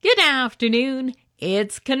afternoon.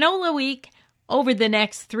 It's Canola Week. Over the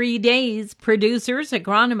next 3 days, producers,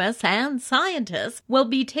 agronomists, and scientists will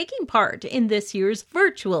be taking part in this year's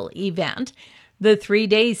virtual event. The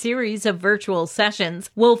 3-day series of virtual sessions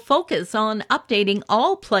will focus on updating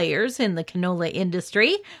all players in the canola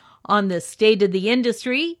industry on the state of the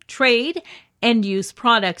industry, trade, end-use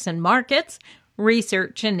products and markets,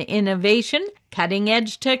 research and innovation,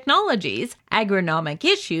 cutting-edge technologies, agronomic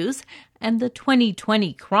issues, and the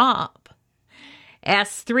 2020 crop.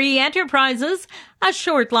 S3 Enterprises, a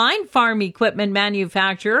short-line farm equipment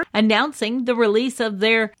manufacturer, announcing the release of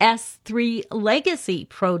their S3 Legacy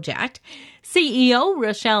project. CEO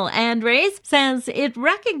Rochelle Andres says it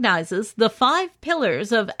recognizes the 5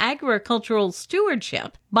 pillars of agricultural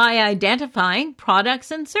stewardship by identifying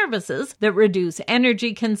products and services that reduce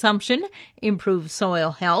energy consumption, improve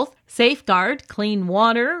soil health, safeguard clean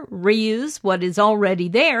water, reuse what is already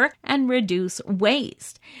there, and reduce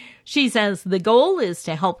waste. She says the goal is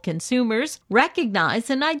to help consumers recognize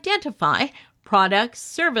and identify products,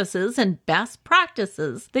 services, and best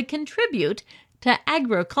practices that contribute to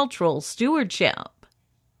agricultural stewardship.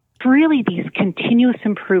 Really, these continuous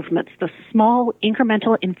improvements, the small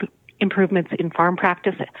incremental improvements in farm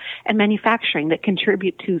practice and manufacturing that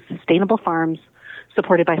contribute to sustainable farms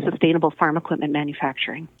supported by sustainable farm equipment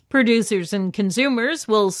manufacturing. Producers and consumers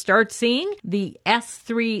will start seeing the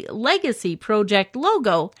S3 Legacy Project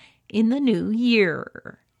logo in the new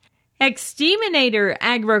year. Exterminator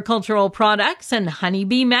Agricultural Products and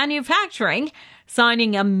Honeybee Manufacturing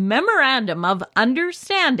signing a memorandum of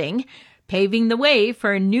understanding, paving the way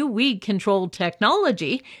for a new weed control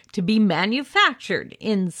technology to be manufactured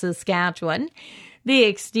in Saskatchewan. The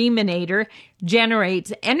exterminator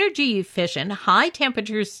generates energy-efficient,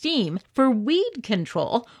 high-temperature steam for weed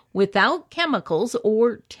control without chemicals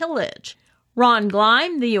or tillage. Ron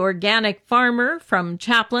Gleim, the organic farmer from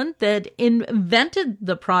Chaplin that invented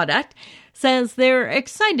the product, says they're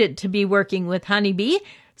excited to be working with Honeybee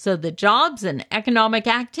so the jobs and economic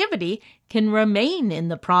activity can remain in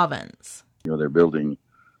the province. They're building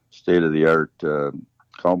state-of-the-art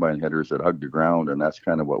combine headers that hug the ground, and that's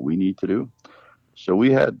kind of what we need to do. So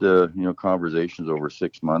we had conversations over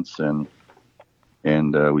 6 months, and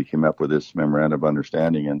we came up with this memorandum of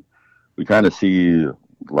understanding, and we kind of see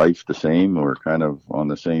life the same. We're kind of on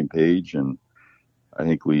the same page, and I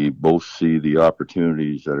think we both see the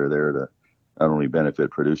opportunities that are there to not only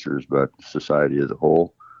benefit producers but society as a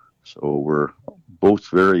whole. So we're both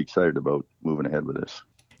very excited about moving ahead with this.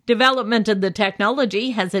 Development of the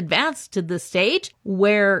technology has advanced to the stage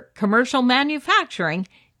where commercial manufacturing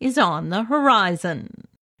is on the horizon.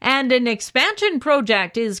 And an expansion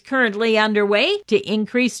project is currently underway to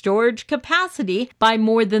increase storage capacity by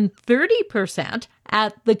more than 30%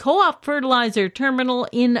 at the Co-op Fertilizer Terminal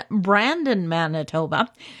in Brandon,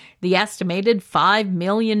 Manitoba. The estimated $5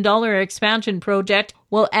 million expansion project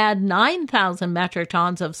will add 9,000 metric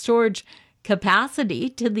tons of storage capacity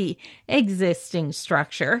to the existing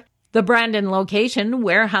structure. The Brandon location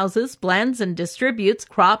warehouses, blends, and distributes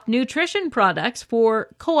crop nutrition products for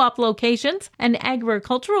co-op locations and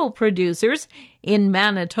agricultural producers in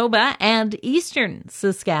Manitoba and eastern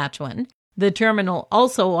Saskatchewan. The terminal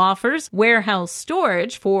also offers warehouse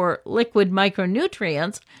storage for liquid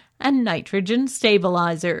micronutrients and nitrogen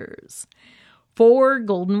stabilizers. For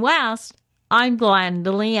Golden West, I'm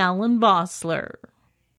Glendalee Allen Bossler.